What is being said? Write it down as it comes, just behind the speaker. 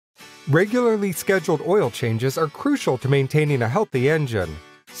Regularly scheduled oil changes are crucial to maintaining a healthy engine.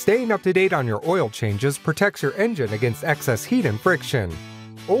 Staying up to date on your oil changes protects your engine against excess heat and friction.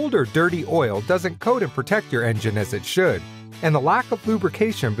 Old or dirty oil doesn't coat and protect your engine as it should, and the lack of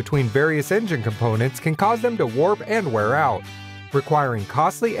lubrication between various engine components can cause them to warp and wear out, requiring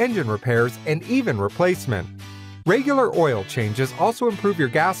costly engine repairs and even replacement. Regular oil changes also improve your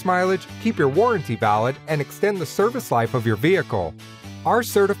gas mileage, keep your warranty valid, and extend the service life of your vehicle. Our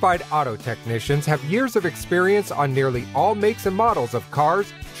certified auto technicians have years of experience on nearly all makes and models of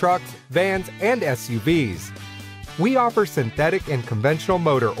cars, trucks, vans, and SUVs. We offer synthetic and conventional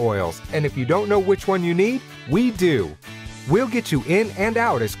motor oils, and if you don't know which one you need, we do. We'll get you in and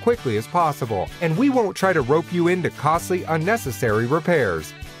out as quickly as possible, and we won't try to rope you into costly, unnecessary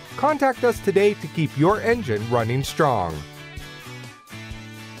repairs. Contact us today to keep your engine running strong.